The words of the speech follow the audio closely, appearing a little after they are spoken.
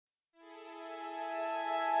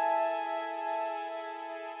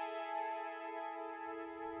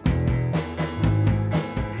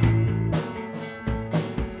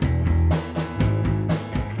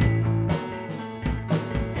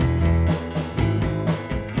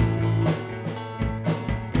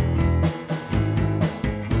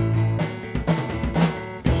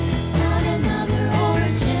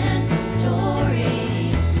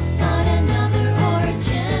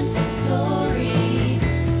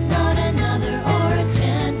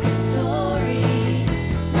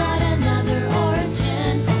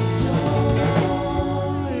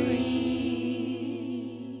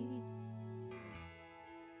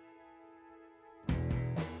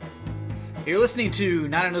listening to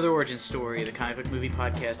Not Another Origin Story, the comic book movie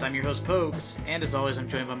podcast. I'm your host, Pokes, and as always, I'm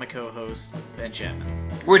joined by my co-host, Ben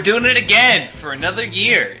Chapman. We're doing it again for another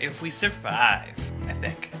year, if we survive, I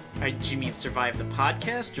think. Do you mean survive the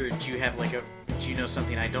podcast, or do you have do you know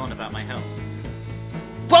something I don't about my health?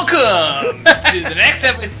 Welcome to the next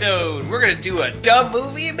episode. We're going to do a dumb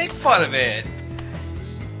movie and make fun of it.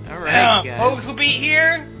 Alright, guys. Pokes will be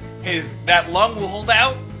here. That lung will hold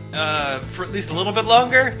out for at least a little bit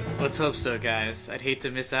longer. Let's hope so, guys. I'd hate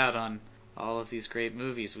to miss out on all of these great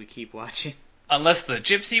movies we keep watching. Unless the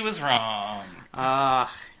gypsy was wrong.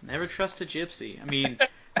 Never trust a gypsy. I mean,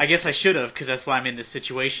 I guess I should have, because that's why I'm in this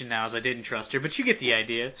situation now, as I didn't trust her, but you get the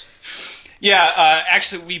idea. Yeah,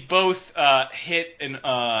 actually, we both hit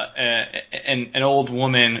an old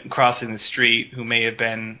woman crossing the street who may have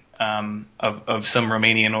been of some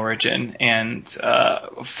Romanian origin, and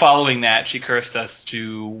following that, she cursed us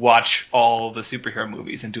to watch all the superhero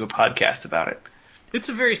movies and do a podcast about it. It's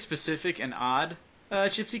a very specific and odd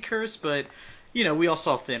gypsy curse, but, we all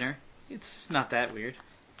saw Thinner. It's not that weird.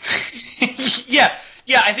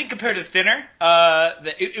 Yeah, I think compared to Thinner,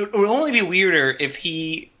 it would only be weirder if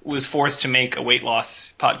he was forced to make a weight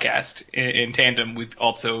loss podcast in tandem with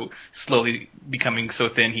also slowly becoming so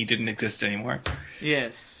thin he didn't exist anymore.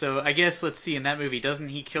 Yes, so I guess, let's see, in that movie, doesn't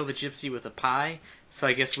he kill the gypsy with a pie? So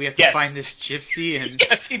I guess we have to find this gypsy and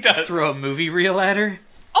yes, he does. Throw a movie reel at her?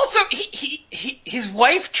 Also, his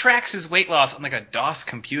wife tracks his weight loss on, a DOS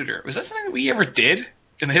computer. Was that something that we ever did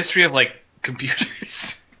in the history of,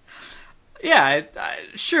 computers? Yeah,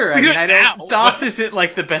 sure. I mean, DOS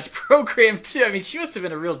isn't, the best program, too. I mean, she must have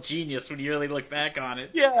been a real genius when you really look back on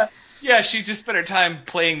it. Yeah, she just spent her time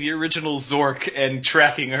playing the original Zork and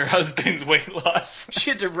tracking her husband's weight loss. She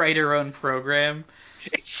had to write her own program.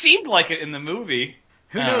 It seemed like it in the movie.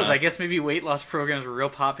 Who knows? I guess maybe weight loss programs were real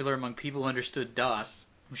popular among people who understood DOS.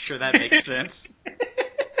 I'm sure that makes sense.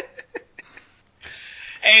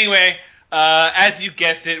 Anyway, as you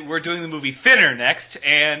guessed it, we're doing the movie Thinner next,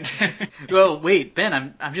 and... Well, wait,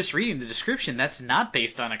 Ben, I'm just reading the description. That's not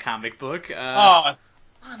based on a comic book.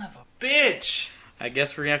 Son of a bitch! I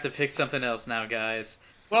guess we're gonna have to pick something else now, guys.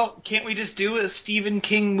 Well, can't we just do a Stephen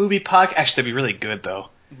King movie podcast? Actually, that'd be really good, though.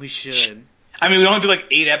 We should. I mean, we only do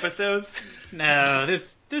 8 episodes? No,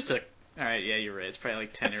 there's a... Alright, yeah, you're right. It's probably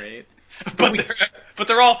 10 or 8. But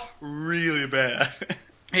they're all really bad.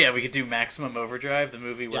 Yeah, we could do Maximum Overdrive, the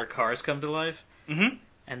movie where cars come to life. Mm-hmm.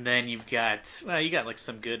 And then you got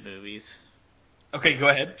some good movies. Okay, go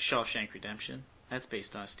ahead. Shawshank Redemption. That's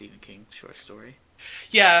based on a Stephen King short story.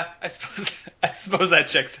 Yeah, I suppose that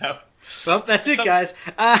checks out. Well, that's it, guys.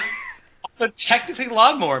 But technically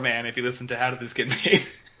Lawnmower Man, if you listen to How Did This Get Made.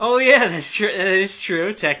 Oh yeah, that's true. That is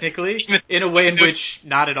true, technically. In a way in which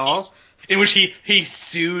not at all. In which he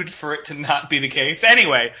sued for it to not be the case.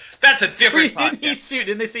 Anyway, that's a different podcast.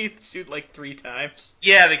 Didn't they say he sued 3 times?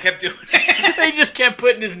 Yeah, they kept doing it. They just kept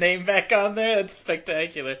putting his name back on there. That's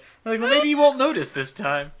spectacular. Well, maybe you won't notice this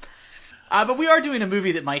time. But we are doing a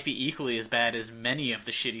movie that might be equally as bad as many of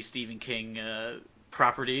the shitty Stephen King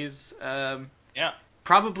properties. Yeah.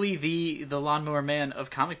 Probably the Lawnmower Man of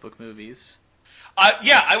comic book movies.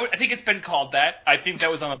 I think it's been called that. I think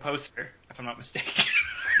that was on the poster, if I'm not mistaken.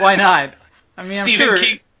 Why not? I mean,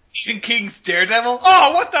 Stephen King's Daredevil?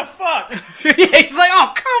 Oh, what the fuck? Yeah, he's like,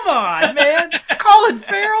 oh, come on, man. Colin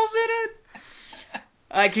Farrell's in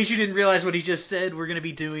it? In case you didn't realize what he just said, we're going to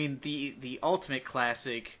be doing the ultimate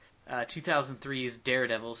classic, 2003's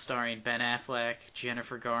Daredevil, starring Ben Affleck,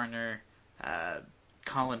 Jennifer Garner,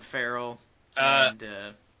 Colin Farrell, and...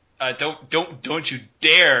 Don't you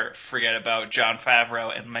dare forget about Jon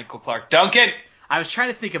Favreau and Michael Clark Duncan. I was trying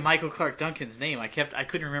to think of Michael Clark Duncan's name. I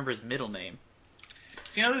couldn't remember his middle name.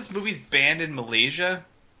 Do you know this movie's banned in Malaysia?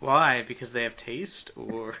 Why? Because they have taste,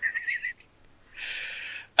 or?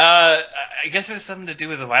 I guess it was something to do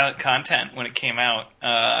with the violent content when it came out.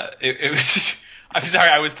 It was. I'm sorry,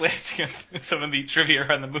 I was glancing at some of the trivia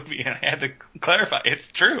on the movie, and I had to clarify. It's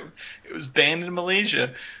true. It was banned in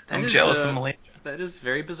Malaysia. I'm jealous of Malaysia. That is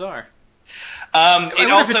very bizarre. I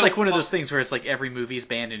wonder if it's one of those things where it's every movie's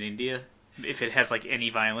banned in India, if it has any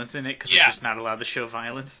violence in it, because they're just not allowed to show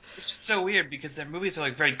violence. It's just so weird because their movies are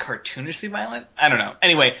very cartoonishly violent. I don't know.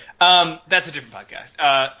 Anyway, that's a different podcast.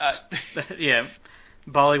 Yeah,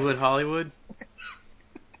 Bollywood Hollywood.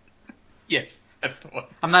 Yes, that's the one.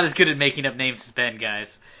 I'm not as good at making up names as Ben,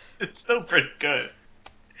 guys. It's still pretty good.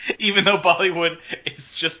 Even though Bollywood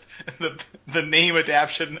is just the name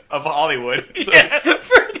adaptation of Hollywood. So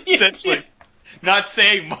it's essentially not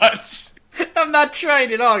saying much. I'm not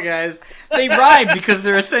trying at all, guys. They rhyme because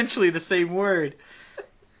they're essentially the same word.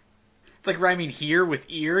 It's like rhyming here with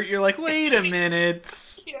ear. You're like, wait a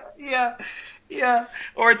minute. Yeah. Yeah,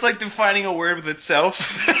 or it's like defining a word with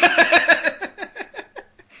itself.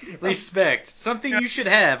 Respect. Something you should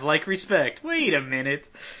have, like respect. Wait a minute.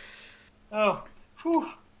 Oh, whew.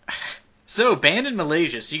 So, banned in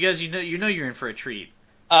Malaysia. So you guys, you know you're in for a treat.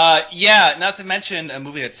 Yeah, not to mention a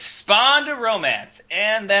movie that spawned a romance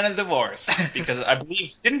and then a divorce. Because I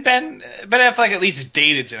believe, didn't Ben Affleck at least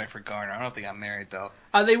dated Jennifer Garner? I don't think I'm married, though.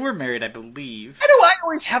 They were married, I believe. Why do I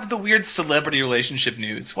always have the weird celebrity relationship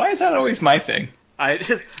news? Why is that always my thing?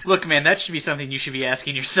 Look, man, that should be something you should be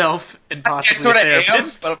asking yourself and I possibly sort a of am,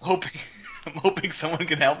 therapist. but I'm hoping someone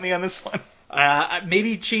can help me on this one.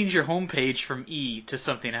 Maybe change your homepage from E to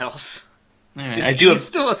something else. Right, Is I do E have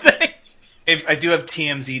still a thing? I do have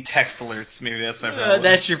TMZ text alerts. Maybe that's my problem.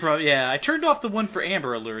 That's your problem. Yeah, I turned off the one for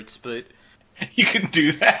Amber Alerts, but You can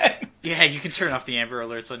do that. yeah, you can turn off the Amber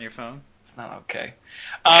Alerts on your phone. It's not okay.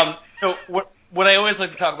 So what I always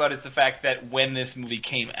like to talk about is the fact that when this movie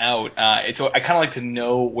came out, I kind of like to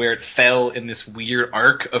know where it fell in this weird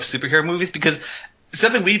arc of superhero movies, because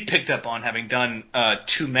something we picked up on, having done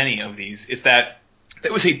too many of these, is that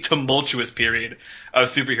there was a tumultuous period of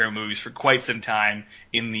superhero movies for quite some time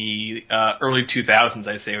in the early 2000s.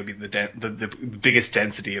 I say would be the biggest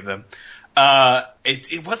density of them.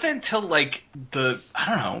 It wasn't until like I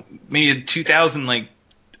don't know, maybe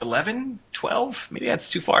 2011, 12, maybe that's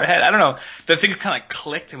too far ahead. I don't know. The things kind of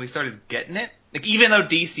clicked and we started getting it. Like, even though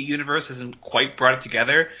DC Universe hasn't quite brought it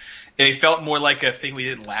together, it felt more like a thing we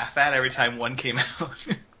didn't laugh at every time one came out.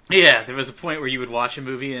 Yeah, there was a point where you would watch a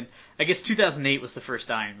movie, and I guess 2008 was the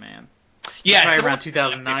first Iron Man. Yeah, probably around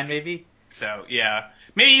 2009, maybe. So yeah,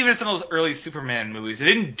 maybe even some of those early Superman movies.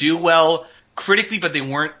 They didn't do well critically, but they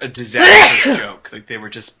weren't a disastrous joke. Like, they were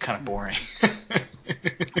just kind of boring.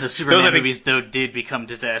 The Superman movies, though, did become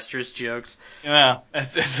disastrous jokes. Yeah,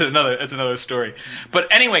 that's another story.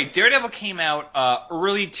 But anyway, Daredevil came out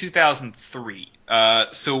early 2003.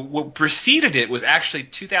 So what preceded it was actually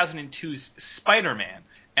 2002's Spider-Man.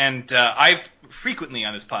 And I've frequently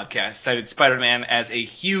on this podcast cited Spider-Man as a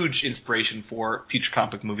huge inspiration for future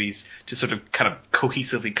comic book movies to sort of kind of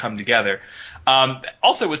cohesively come together.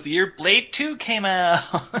 Also, it was the year Blade 2 came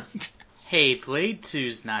out. Hey, Blade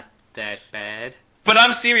 2's not that bad. But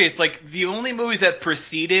I'm serious, like, the only movies that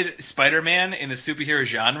preceded Spider-Man in the superhero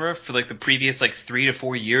genre for, like, the previous, like, 3 to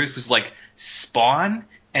 4 years was, like, Spawn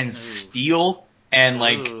and Steel and,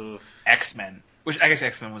 like, X-Men. Which, I guess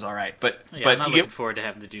X-Men was alright, but... Yeah, but I'm not looking forward to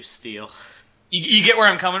having to do Steel. You get where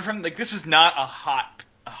I'm coming from? Like, this was not a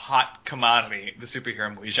hot commodity, the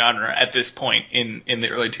superhero movie genre, at this point in the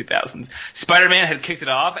early 2000s. Spider-Man had kicked it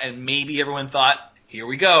off, and maybe everyone thought, here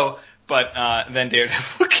we go. But then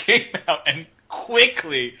Daredevil came out and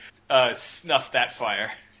quickly snuffed that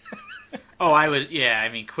fire. I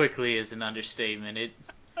mean, quickly is an understatement. It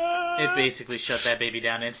basically shut that baby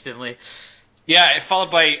down instantly. Yeah,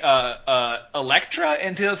 followed by Elektra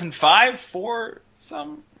in 2005 for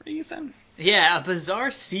some reason. Yeah, a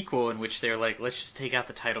bizarre sequel in which they're like, let's just take out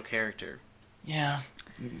the title character. Yeah,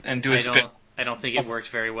 and do a spin. I don't think it worked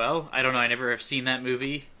very well. I don't know. I never have seen that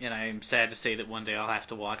movie, and I'm sad to say that one day I'll have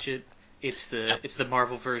to watch it. It's the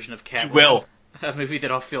Marvel version of Catwoman. You will. A movie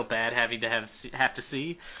that I'll feel bad having to have to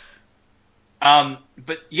see.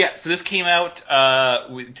 But yeah, so this came out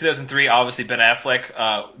in 2003. Obviously, Ben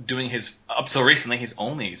Affleck doing his, up till recently, his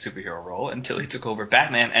only superhero role until he took over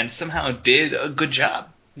Batman and somehow did a good job.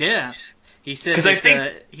 Yeah, he said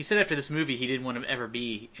he said after this movie he didn't want to ever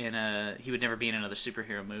be he would never be in another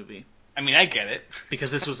superhero movie. I mean, I get it,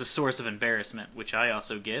 because this was a source of embarrassment, which I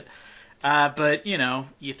also get. But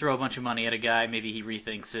you throw a bunch of money at a guy, maybe he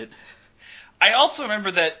rethinks it. I also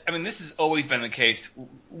remember that, I mean, this has always been the case.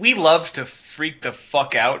 We love to freak the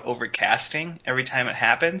fuck out over casting every time it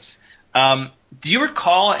happens. Do you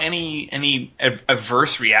recall any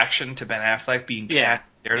adverse reaction to Ben Affleck being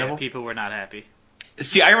cast as Daredevil? Yeah, people were not happy.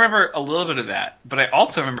 See, I remember a little bit of that, but I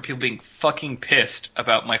also remember people being fucking pissed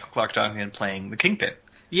about Michael Clarke Duncan playing the Kingpin.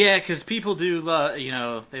 Yeah, because people do love,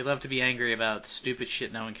 they love to be angry about stupid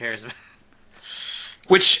shit no one cares about.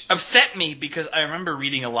 Which upset me because I remember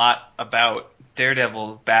reading a lot about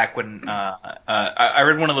Daredevil back when I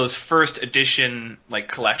read one of those first edition like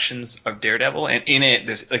collections of Daredevil, and in it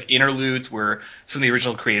there's like interludes where some of the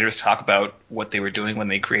original creators talk about what they were doing when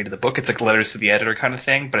they created the book. It's like letters to the editor kind of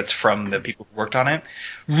thing, but it's from the people who worked on it.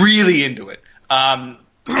 Really into it. And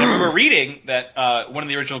I remember reading that one of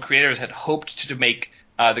the original creators had hoped to make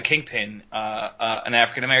the Kingpin an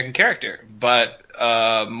African American character, but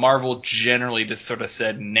Marvel generally just sort of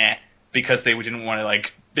said nah, because they didn't want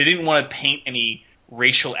to paint any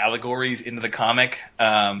racial allegories into the comic,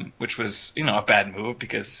 which was a bad move,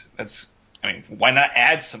 because why not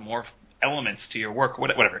add some more elements to your work,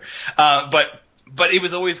 whatever. But it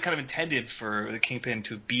was always kind of intended for the Kingpin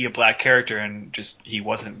to be a black character, and just he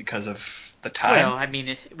wasn't because of the time. Well, I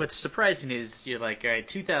mean, what's surprising is you're like, all right,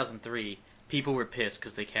 2003, people were pissed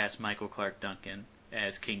because they cast Michael Clark Duncan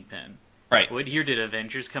as Kingpin. Right. What year did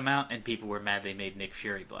Avengers come out, and people were mad they made Nick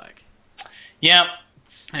Fury black? Yeah.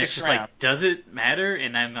 And it's just like, does it matter?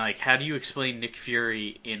 And I'm like, how do you explain Nick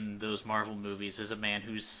Fury in those Marvel movies as a man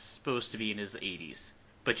who's supposed to be in his 80s,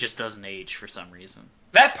 but just doesn't age for some reason?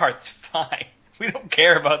 That part's fine. We don't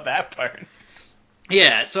care about that part.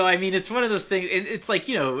 Yeah, so I mean, it's one of those things. It's like,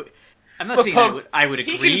 you know, I'm not saying I would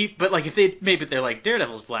agree, but like if they're like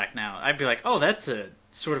Daredevil's black now, I'd be like, oh, that's a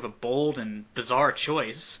sort of a bold and bizarre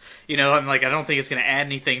choice. You know, I'm like, I don't think it's going to add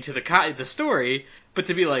anything to the story, but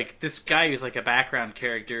to be like, this guy who's like a background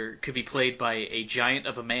character could be played by a giant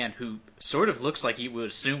of a man who sort of looks like you would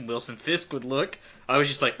assume Wilson Fisk would look. I was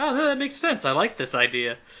just like, oh, that makes sense. I like this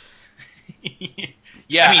idea.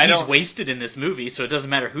 Yeah, I mean, he's wasted in this movie, so it doesn't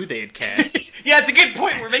matter who they had cast. Yeah, it's a good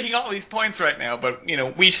point. We're making all these points right now, but you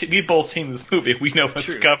know, we've both seen this movie. We know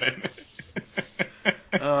what's coming.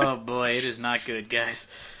 Oh boy, it is not good, guys.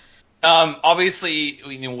 Obviously,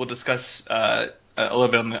 we'll discuss a little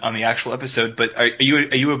bit on the actual episode. But are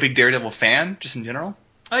you a big Daredevil fan, just in general?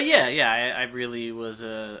 Yeah. I really was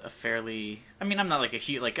a fairly. I mean, I'm not like a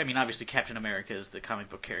huge. Like, I mean, obviously, Captain America is the comic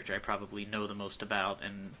book character I probably know the most about,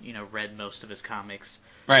 and read most of his comics.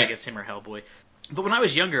 Right. I guess him or Hellboy. But when I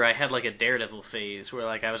was younger, I had like a Daredevil phase where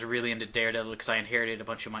like I was really into Daredevil because I inherited a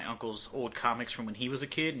bunch of my uncle's old comics from when he was a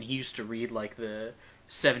kid, and he used to read like the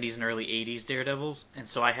 70s and early 80s Daredevils, and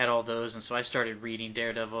so I had all those, and so I started reading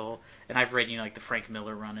Daredevil, and I've read like the Frank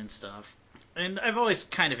Miller run and stuff. And I've always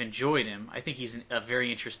kind of enjoyed him. I think he's a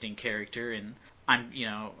very interesting character, and I'm,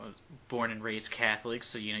 born and raised Catholic,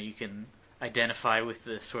 so, you can identify with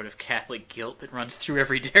the sort of Catholic guilt that runs through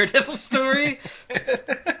every Daredevil story.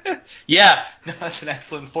 Yeah, no, that's an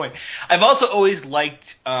excellent point. I've also always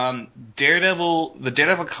liked Daredevil, the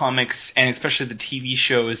Daredevil comics, and especially the TV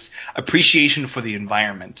shows, appreciation for the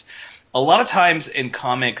environment. A lot of times in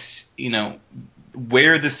comics,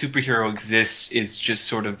 where the superhero exists is just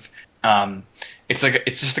sort of it's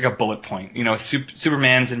just like a bullet point.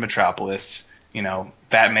 Superman's in Metropolis.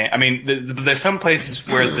 Batman. I mean, there's some places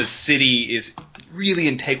where the city is really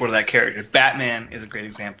integral to that character. Batman is a great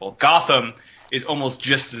example. Gotham is almost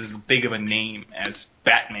just as big of a name as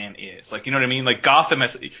Batman is. Like, you know what I mean? Like,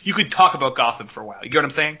 you could talk about Gotham for a while. You get what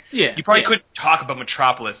I'm saying? Yeah. You probably couldn't talk about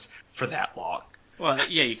Metropolis for that long. Well,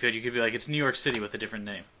 yeah, you could. You could be like, it's New York City with a different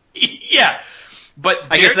name. Yeah. But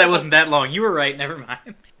I guess that wasn't that long. You were right. Never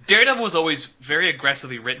mind. Daredevil was always very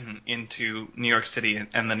aggressively written into New York City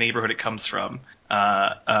and the neighborhood it comes from.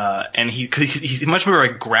 And he's much more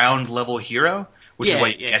a ground level hero, which is why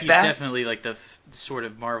you get he's that. Definitely like the sort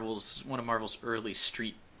of one of Marvel's early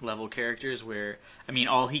street level characters where, I mean,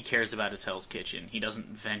 all he cares about is Hell's Kitchen. He doesn't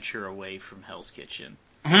venture away from Hell's Kitchen.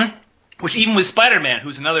 Mm-hmm. Which even with Spider-Man,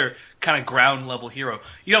 who's another kind of ground level hero,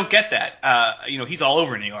 you don't get that. He's all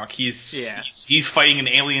over New York. He's fighting an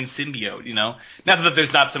alien symbiote. Not that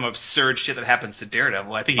there's not some absurd shit that happens to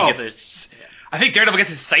Daredevil. I think I think Daredevil gets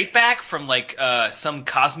his sight back from like some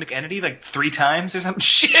cosmic entity like 3 times or some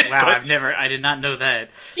shit. Wow, I did not know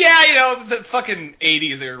that. Yeah, the fucking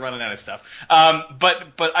 80s, they were running out of stuff.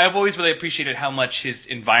 But I've always really appreciated how much his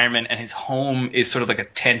environment and his home is sort of like a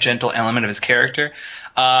tangential element of his character.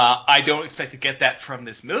 I don't expect to get that from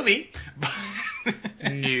this movie.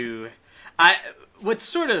 No.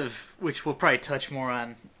 Which we'll probably touch more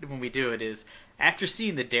on when we do it, is after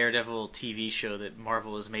seeing the Daredevil TV show that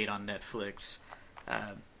Marvel has made on Netflix,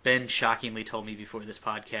 Ben shockingly told me before this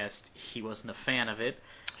podcast he wasn't a fan of it.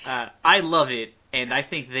 I love it, and I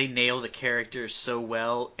think they nail the characters so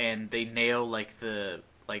well, and they nail like the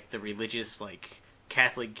religious, like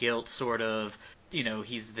Catholic guilt sort of.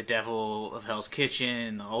 He's the devil of Hell's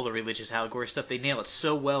Kitchen, all the religious allegory stuff. They nail it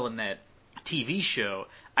so well in that TV show.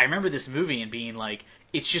 I remember this movie and being like,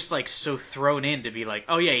 it's just like so thrown in to be like,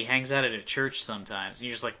 oh yeah, he hangs out at a church sometimes. And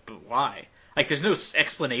you're just like, but why? Like, there's no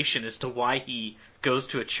explanation as to why he goes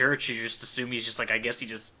to a church. You just assume he's just like, I guess he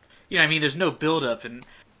just, there's no build up. And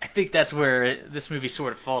I think that's where this movie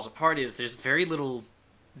sort of falls apart, is there's very little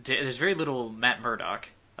Matt Murdock,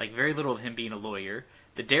 like very little of him being a lawyer.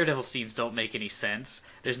 The Daredevil scenes don't make any sense.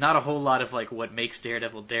 There's not a whole lot of like what makes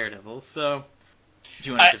Daredevil Daredevil. So, do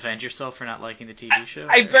you want to defend yourself for not liking the TV show?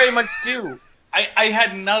 I very much do. I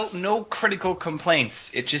had no critical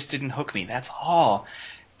complaints. It just didn't hook me. That's all.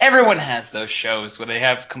 Everyone has those shows where they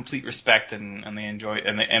have complete respect and they enjoy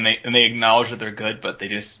and they acknowledge that they're good, but they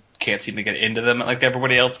just can't seem to get into them like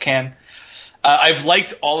everybody else can. I've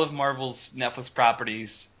liked all of Marvel's Netflix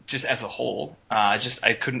properties just as a whole. I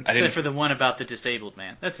couldn't. I Except didn't. for the one about the disabled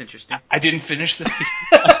man. That's interesting. I didn't finish the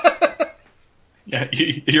season. Yeah,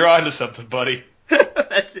 you're on to something, buddy.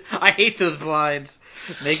 I hate those blinds.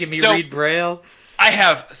 Making me read Braille. I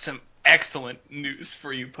have some excellent news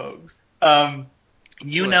for you, Pogues.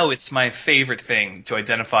 You know it's my favorite thing to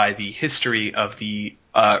identify the history of the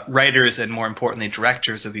writers and, more importantly,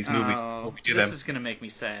 directors of these movies before we do them. This is going to make me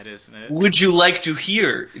sad, isn't it? Would you like to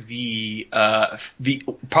hear the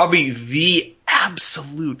probably the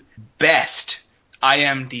absolute best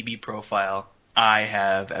IMDb profile I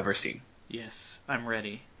have ever seen? Yes, I'm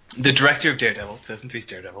ready. The director of Daredevil, 2003's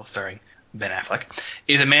Daredevil, starring Ben Affleck,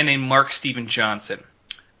 is a man named Mark Steven Johnson.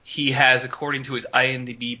 He has, according to his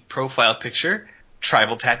IMDb profile picture,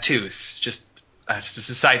 tribal tattoos. Just as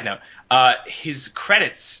a side note. His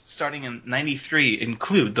credits, starting in 93,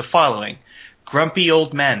 include the following: Grumpy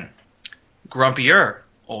Old Men, Grumpier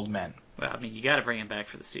Old Men. Well, I mean, you got to bring him back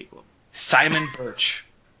for the sequel. Simon Birch.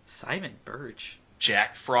 Simon Birch.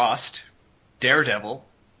 Jack Frost, Daredevil,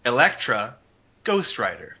 Elektra, Ghost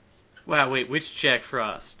Rider. Wow, wait, which Jack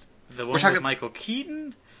Frost? The one with Michael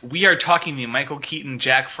Keaton? We are talking the Michael Keaton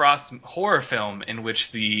Jack Frost horror film in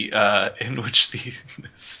which the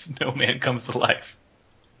snowman comes to life.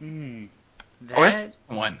 Or is this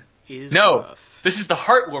one? Rough. This is the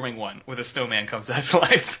heartwarming one where the snowman comes back to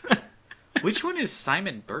life. Which one is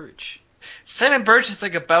Simon Birch? Simon Birch is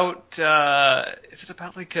like about is it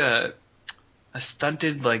about like a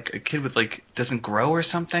stunted, like a kid with like doesn't grow or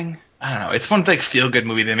something? I don't know. It's one like feel good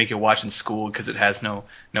movie they make you watch in school because it has no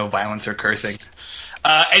violence or cursing.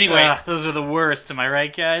 Anyway, those are the worst. Am I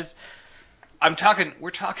right, guys? We're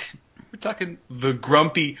talking the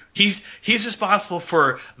Grumpy. He's responsible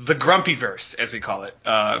for the Grumpyverse, as we call it.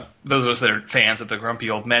 Those of us that are fans of the Grumpy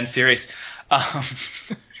Old Men series. I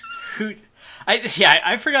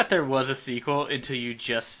forgot there was a sequel until you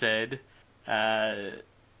just said. Grumpy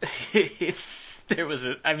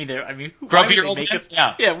Old Men.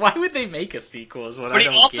 Yeah, why would they make a sequel? Is what but I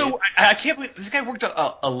don't get. I can't believe this guy worked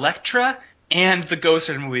on Elektra and the Ghost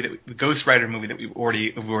Rider movie that we've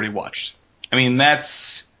already watched. I mean,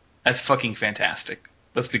 that's fucking fantastic.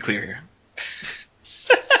 Let's be clear here.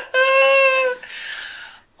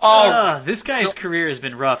 This guy's career has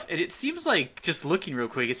been rough, and it seems like, just looking real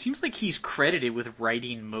quick, it seems like he's credited with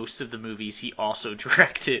writing most of the movies he also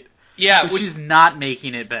directed. Yeah, which is not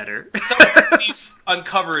making it better. Something we've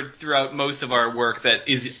uncovered throughout most of our work that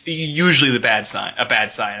is usually a bad sign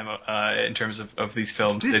in terms of these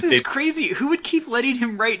films. This is crazy. Who would keep letting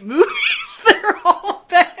him write movies? They're all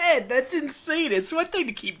bad. That's insane. It's one thing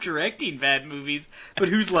to keep directing bad movies, but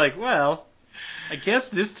who's like, well, I guess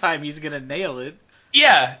this time he's gonna nail it.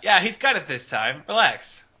 Yeah, he's got it this time.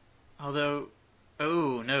 Relax. Although,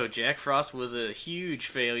 oh no, Jack Frost was a huge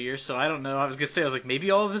failure, so I don't know. I was like, maybe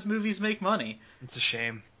all of his movies make money. It's a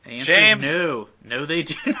shame. The answer is no. No, they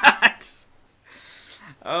do not.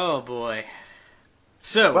 Oh boy.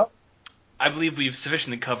 So, well, I believe we've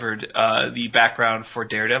sufficiently covered the background for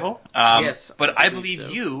Daredevil. Yes, but I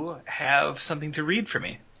believe you have something to read for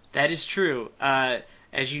me. That is true.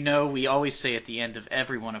 As you know, we always say at the end of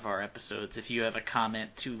every one of our episodes, if you have a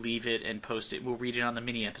comment, to leave it and post it. We'll read it on the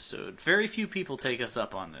mini episode. Very few people take us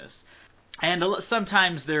up on this. And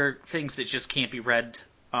sometimes there are things that just can't be read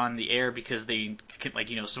on the air because they can,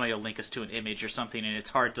 somebody will link us to an image or something and it's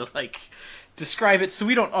hard to, describe it. So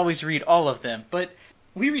we don't always read all of them. But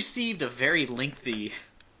we received a very lengthy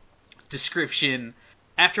description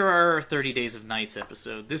after our 30 Days of Nights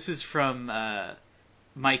episode. This is from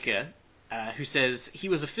Micah. Who says he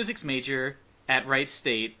was a physics major at Wright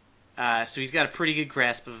State, so he's got a pretty good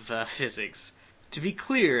grasp of physics. To be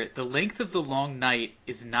clear, the length of the long night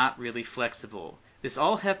is not really flexible. This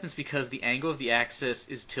all happens because the angle of the axis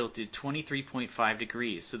is tilted 23.5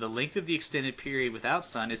 degrees, so the length of the extended period without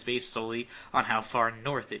sun is based solely on how far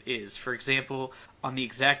north it is. For example, on the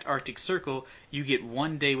exact Arctic Circle, you get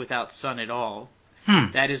 1 day without sun at all.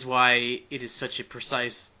 That is why it is such a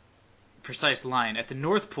precise line. At the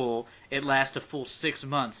North Pole, it lasts a full 6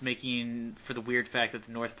 months, making for the weird fact that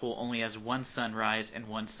the North Pole only has one sunrise and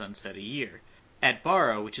one sunset a year. At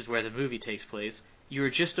Barrow, which is where the movie takes place, you are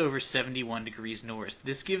just over 71 degrees north.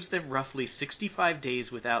 This gives them roughly 65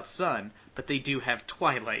 days without sun, but they do have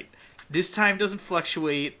twilight. This time doesn't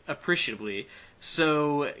fluctuate appreciably,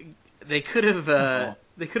 so they could have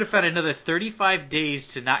found another 35 days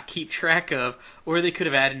to not keep track of, or they could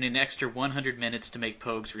have added an extra 100 minutes to make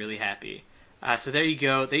Pogues really happy. So there you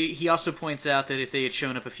go. He also points out that if they had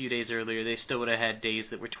shown up a few days earlier, they still would have had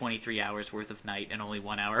days that were 23 hours worth of night and only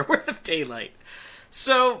 1 hour worth of daylight.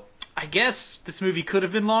 So I guess this movie could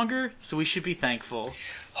have been longer, so we should be thankful.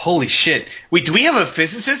 Holy shit! Wait, do we have a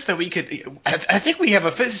physicist that we could? I think we have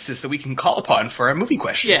a physicist that we can call upon for our movie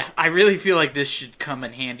questions. Yeah, I really feel like this should come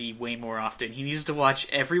in handy way more often. He needs to watch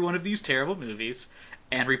every one of these terrible movies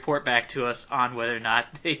and report back to us on whether or not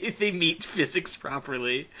they meet physics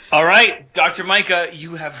properly. All right, Dr. Micah,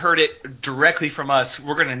 you have heard it directly from us.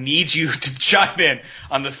 We're going to need you to chime in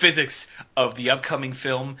on the physics of the upcoming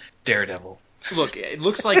film Daredevil. Look, it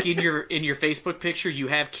looks like in your Facebook picture you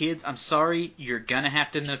have kids. I'm sorry, you're gonna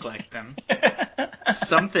have to neglect them.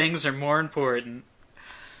 Some things are more important.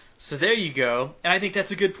 So there you go. And I think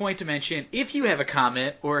that's a good point to mention. If you have a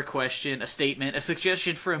comment or a question, a statement, a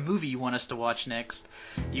suggestion for a movie you want us to watch next,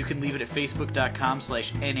 you can leave it at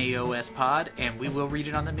facebook.com/NAOSpod, and we will read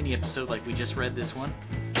it on the mini episode like we just read this one.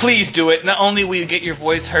 Please do it. Not only will you get your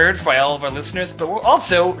voice heard by all of our listeners, but we'll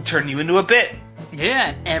also turn you into a bit. Yeah,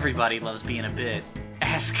 and everybody loves being a bit.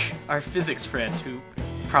 Ask our physics friend who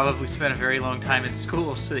probably spent a very long time in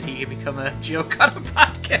school so that he can become a joke on a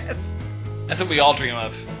podcast. That's what we all dream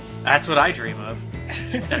of. That's what I dream of.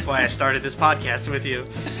 That's why I started this podcast with you.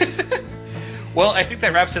 Well, I think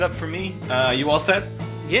that wraps it up for me. You all set?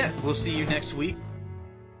 Yeah, we'll see you next week.